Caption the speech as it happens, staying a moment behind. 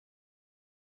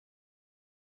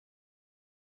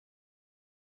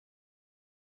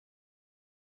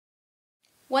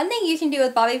One thing you can do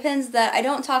with bobby pins that I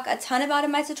don't talk a ton about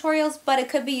in my tutorials, but it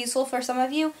could be useful for some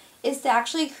of you, is to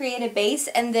actually create a base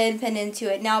and then pin into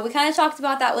it. Now, we kind of talked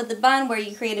about that with the bun, where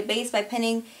you create a base by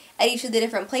pinning at each of the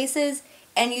different places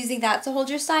and using that to hold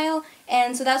your style.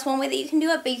 And so that's one way that you can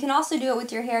do it, but you can also do it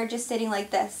with your hair just sitting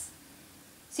like this.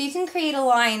 So you can create a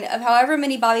line of however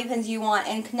many bobby pins you want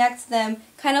and connect them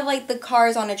kind of like the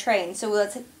cars on a train. So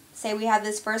let's say we have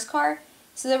this first car.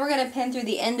 So then we're going to pin through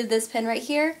the end of this pin right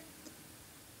here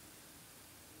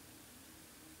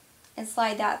and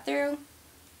slide that through.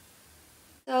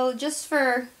 So just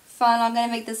for fun, I'm going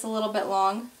to make this a little bit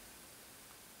long.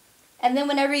 And then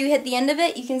whenever you hit the end of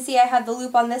it, you can see I have the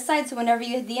loop on this side, so whenever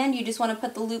you hit the end, you just want to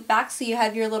put the loop back so you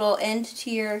have your little end to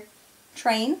your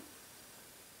train,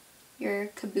 your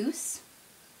caboose.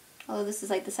 Although this is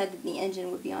like the side that the engine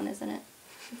would be on, isn't it?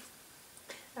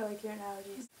 I like your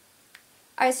analogies.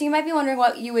 Alright, so you might be wondering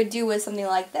what you would do with something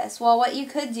like this. Well, what you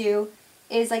could do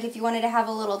is, like, if you wanted to have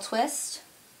a little twist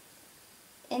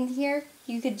in here,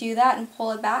 you could do that and pull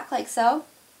it back like so.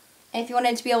 And if you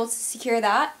wanted to be able to secure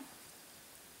that,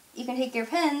 you can take your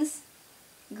pins,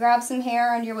 grab some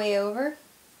hair on your way over,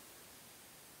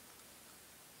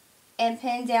 and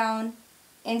pin down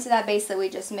into that base that we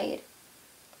just made.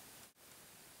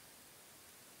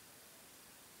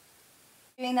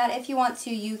 Doing that, if you want to,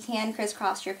 you can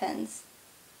crisscross your pins.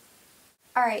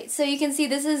 Alright, so you can see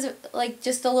this is like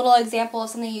just a little example of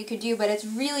something you could do, but it's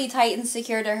really tight and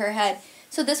secure to her head.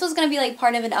 So this was going to be like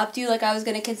part of an updo, like I was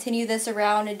going to continue this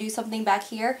around and do something back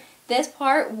here. This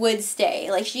part would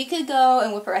stay. Like, she could go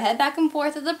and whip her head back and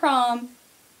forth at the prom,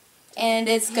 and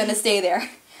it's going to stay there.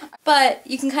 But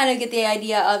you can kind of get the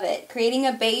idea of it. Creating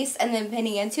a base and then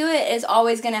pinning into it is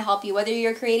always going to help you. Whether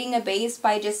you're creating a base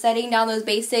by just setting down those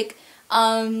basic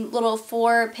little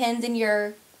 4 pins in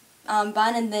your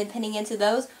bun and then pinning into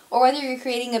those, or whether you're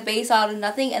creating a base out of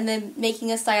nothing and then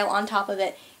making a style on top of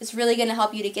it, it's really going to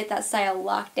help you to get that style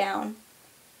locked down.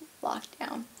 Locked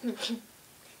down.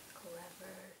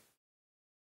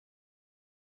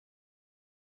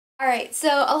 Alright, so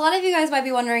a lot of you guys might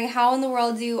be wondering, how in the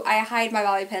world do I hide my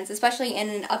bobby pins, especially in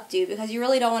an updo, because you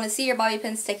really don't want to see your bobby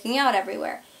pins sticking out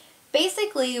everywhere.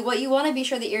 Basically, what you want to be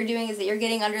sure that you're doing is that you're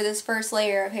getting under this first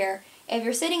layer of hair. If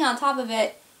you're sitting on top of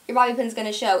it, your bobby pin's going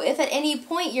to show. If at any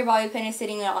point your bobby pin is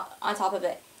sitting on top of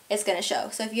it, it's going to show.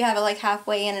 So if you have it like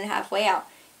halfway in and halfway out,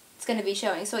 it's going to be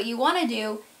showing. So what you want to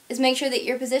do is make sure that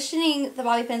you're positioning the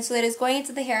bobby pin so that it's going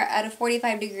into the hair at a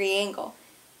 45-degree angle.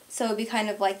 So it would be kind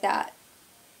of like that.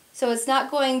 So it's not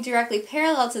going directly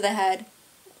parallel to the head,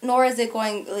 nor is it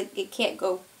going, like, it can't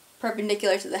go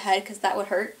perpendicular to the head because that would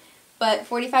hurt, but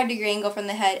 45-degree angle from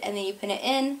the head, and then you pin it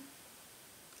in,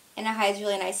 and it hides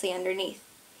really nicely underneath.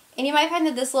 And you might find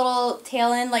that this little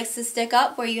tail end likes to stick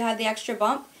up where you have the extra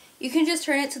bump. You can just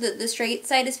turn it so that the straight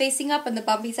side is facing up and the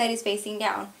bumpy side is facing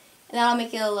down, and that'll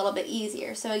make it a little bit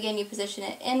easier. So again, you position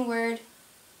it inward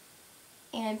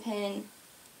and pin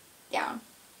down.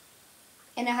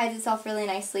 And it hides itself really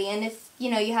nicely. And if,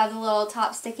 you know, you have the little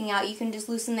top sticking out, you can just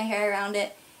loosen the hair around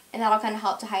it, and that'll kind of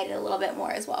help to hide it a little bit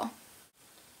more as well.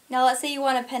 Now let's say you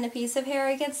want to pin a piece of hair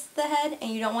against the head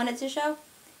and you don't want it to show.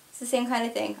 It's the same kind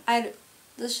of thing.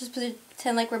 Let's just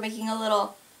pretend like we're making a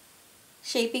little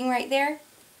shaping right there.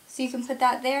 So you can put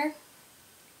that there.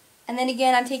 And then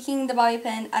again, I'm taking the bobby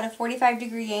pin at a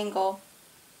 45-degree angle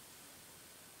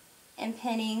and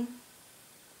pinning,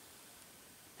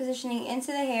 positioning into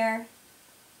the hair,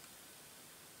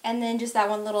 and then just that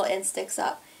one little end sticks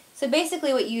up. So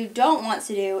basically what you don't want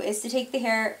to do is to take the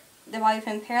hair, the bobby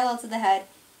pin parallel to the head,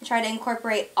 and try to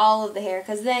incorporate all of the hair,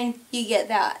 because then you get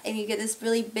that, and you get this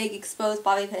really big exposed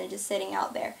bobby pin just sitting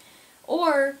out there.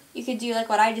 Or you could do like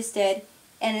what I just did,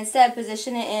 and instead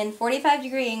position it in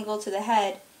 45-degree angle to the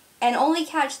head, and only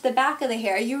catch the back of the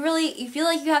hair. You feel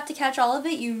like you have to catch all of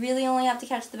it, you really only have to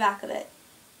catch the back of it.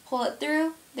 Pull it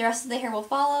through, the rest of the hair will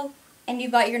follow, and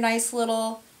you've got your nice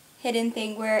little hidden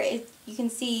thing where you can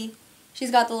see she's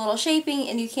got the little shaping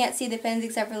and you can't see the pins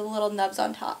except for the little nubs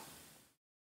on top.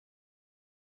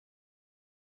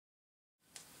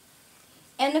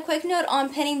 And a quick note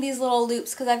on pinning these little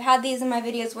loops, because I've had these in my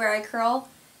videos where I curl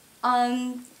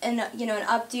and you know, an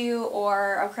updo,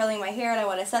 or I'm curling my hair and I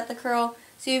want to set the curl.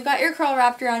 So you've got your curl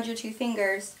wrapped around your 2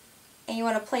 fingers and you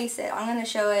want to place it. I'm going to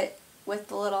show it with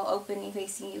the little opening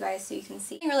facing you guys so you can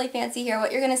see. Really fancy here.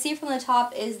 What you're going to see from the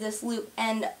top is this loop,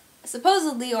 and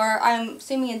supposedly, or I'm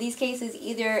assuming in these cases,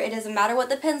 either it doesn't matter what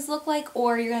the pins look like,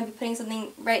 or you're going to be putting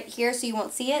something right here so you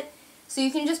won't see it. So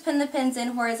you can just pin the pins in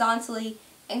horizontally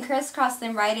and crisscross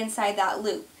them right inside that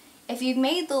loop. If you've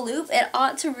made the loop, it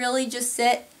ought to really just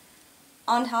sit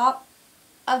on top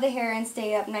of the hair and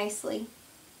stay up nicely.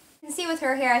 You can see with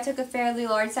her hair I took a fairly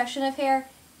large section of hair,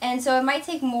 and so it might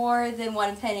take more than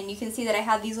one pin, and you can see that I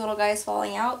have these little guys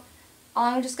falling out. All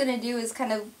I'm just going to do is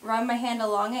kind of run my hand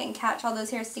along it and catch all those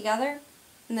hairs together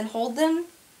and then hold them.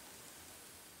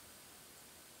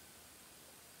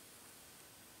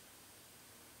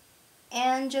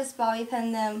 And just bobby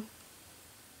pin them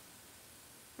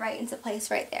right into place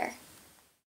right there.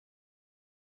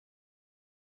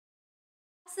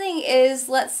 Last thing is,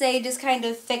 let's say, just kind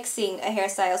of fixing a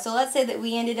hairstyle. So let's say that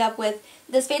we ended up with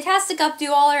this fantastic updo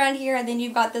all around here, and then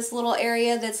you've got this little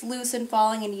area that's loose and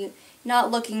falling and you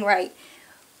not looking right.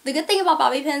 The good thing about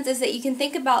bobby pins is that you can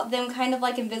think about them kind of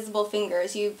like invisible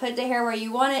fingers. You put the hair where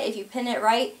you want it. If you pin it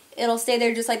right, it'll stay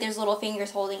there just like there's little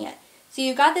fingers holding it. So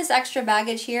you've got this extra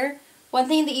baggage here. One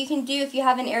thing that you can do if you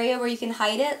have an area where you can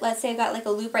hide it, let's say I've got like a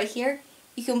loop right here,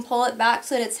 you can pull it back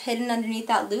so that it's hidden underneath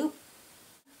that loop.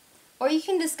 Or you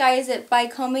can disguise it by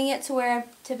combing it to a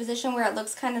position where it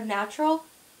looks kind of natural,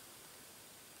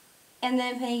 and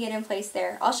then pinning it in place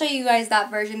there. I'll show you guys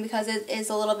that version because it is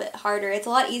a little bit harder. It's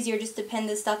a lot easier just to pin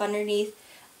this stuff underneath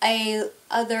a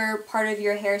other part of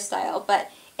your hairstyle. But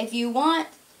if you want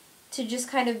to just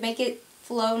kind of make it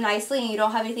flow nicely and you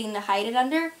don't have anything to hide it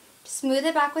under, smooth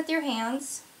it back with your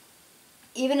hands,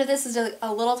 even if this is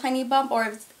a little tiny bump or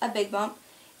if it's a big bump.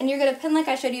 And you're going to pin like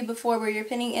I showed you before, where you're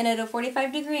pinning in at a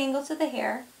 45-degree angle to the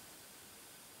hair.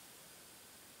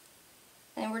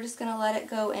 And we're just going to let it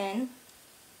go in.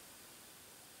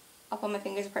 I'll pull my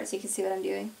fingers apart so you can see what I'm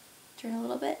doing. Turn a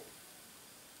little bit.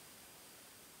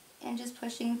 And just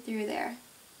pushing through there.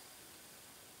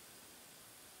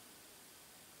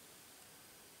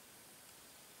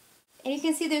 And you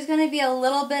can see there's going to be a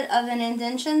little bit of an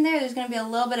indentation there. There's going to be a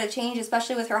little bit of change,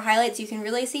 especially with her highlights. You can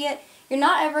really see it. You're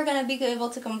not ever going to be able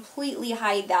to completely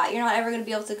hide that. You're not ever going to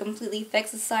be able to completely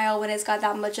fix a style when it's got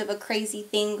that much of a crazy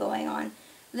thing going on.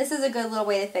 This is a good little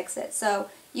way to fix it. So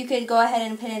you could go ahead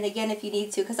and pin it again if you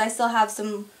need to, because I still have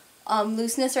some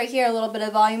looseness right here, a little bit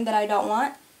of volume that I don't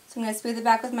want. So I'm going to smooth it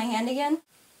back with my hand again.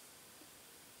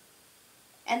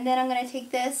 And then I'm going to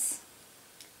take this,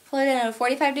 pull it in at a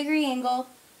 45-degree angle,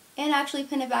 and actually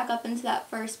pin it back up into that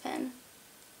first pin.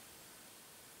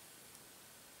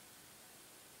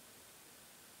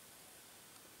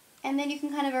 And then you can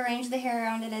kind of arrange the hair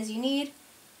around it as you need,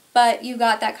 but you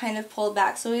got that kind of pulled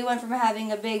back. So we went from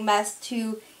having a big mess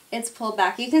to it's pulled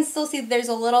back. You can still see that there's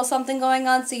a little something going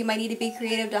on, so you might need to be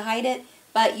creative to hide it,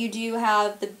 but you do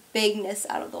have the bigness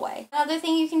out of the way. Another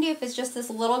thing you can do if it's just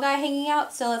this little guy hanging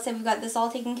out, so let's say we've got this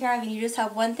all taken care of and you just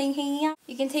have one thing hanging out,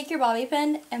 you can take your bobby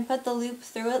pin and put the loop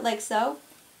through it like so,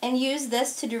 and use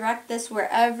this to direct this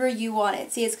wherever you want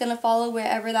it. See, it's going to follow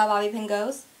wherever that bobby pin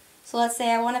goes. So let's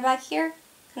say I want it back here.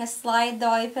 Kind of slide the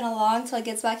bobby pin along till it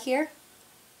gets back here,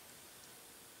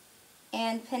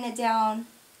 and pin it down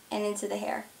and into the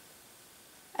hair.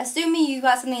 Assuming you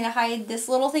got something to hide this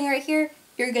little thing right here,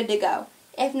 you're good to go.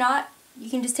 If not, you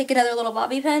can just take another little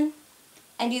bobby pin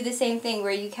and do the same thing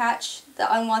where you catch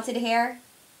the unwanted hair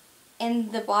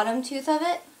in the bottom tooth of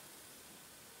it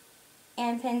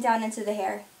and pin down into the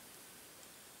hair.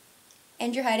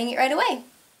 And you're hiding it right away.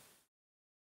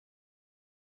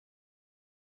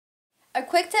 A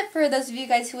quick tip for those of you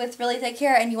guys who with really thick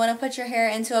hair and you want to put your hair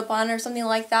into a bun or something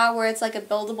like that where it's like a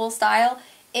buildable style,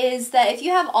 is that if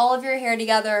you have all of your hair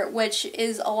together, which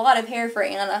is a lot of hair for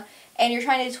Anna, and you're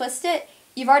trying to twist it,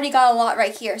 you've already got a lot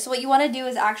right here. So what you want to do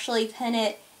is actually pin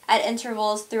it at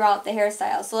intervals throughout the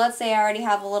hairstyle. So let's say I already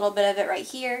have a little bit of it right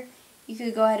here. You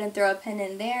could go ahead and throw a pin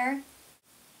in there.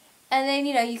 And then,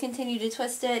 you continue to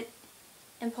twist it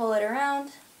and pull it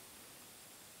around.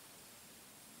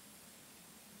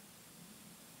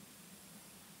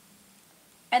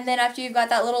 And then after you've got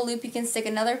that little loop, you can stick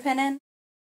another pin in.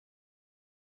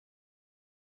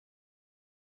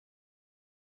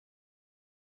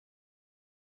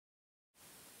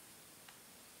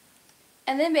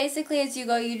 And then basically as you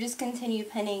go, you just continue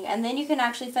pinning. And then you can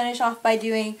actually finish off by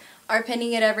doing our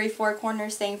pinning at every four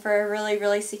corners thing for a really,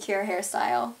 really secure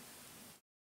hairstyle.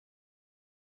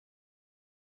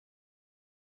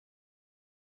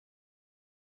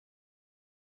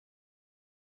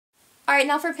 Alright,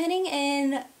 now for pinning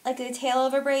in like the tail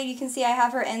of a braid, you can see I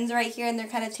have her ends right here and they're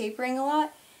kind of tapering a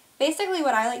lot. Basically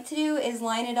what I like to do is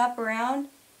line it up around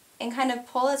and kind of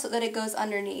pull it so that it goes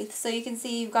underneath. So you can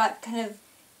see you've got kind of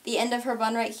the end of her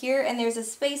bun right here and there's a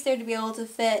space there to be able to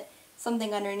fit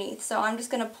something underneath. So I'm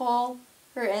just going to pull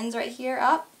her ends right here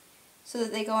up so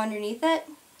that they go underneath it.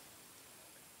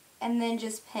 And then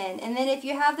just pin. And then if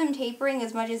you have them tapering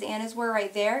as much as Anna's were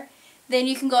right there, then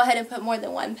you can go ahead and put more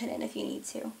than one pin in if you need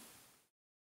to.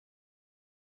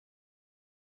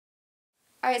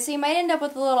 Alright, so you might end up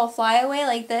with a little flyaway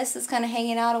like this that's kind of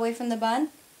hanging out away from the bun.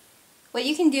 What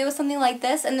you can do with something like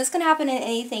this, and this can happen in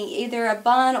anything, either a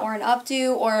bun or an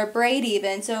updo or a braid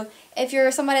even. So if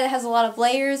you're somebody that has a lot of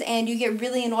layers and you get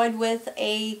really annoyed with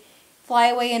a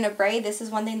flyaway in a braid, this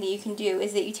is one thing that you can do,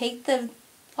 is that you take the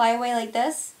flyaway like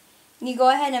this, and you go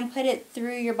ahead and put it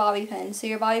through your bobby pin. So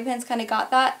your bobby pin's kind of got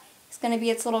that. It's going to be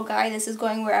its little guide. This is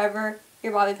going wherever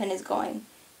your bobby pin is going.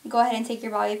 You go ahead and take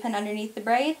your bobby pin underneath the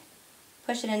braid,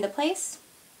 push it into place,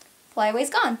 flyaway's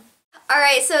gone.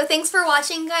 Alright, so thanks for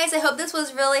watching, guys. I hope this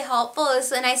was really helpful.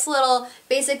 It's a nice little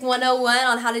basic 101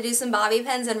 on how to do some bobby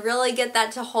pins and really get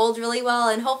that to hold really well,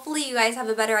 and hopefully you guys have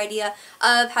a better idea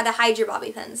of how to hide your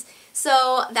bobby pins.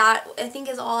 So that, I think,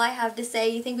 is all I have to say.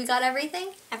 You think we got everything?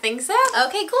 I think so.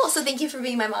 Okay, cool. So thank you for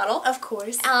being my model. Of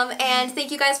course. And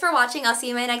thank you guys for watching. I'll see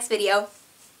you in my next video.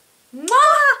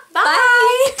 Mwah!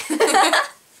 Bye! Bye!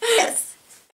 Yes.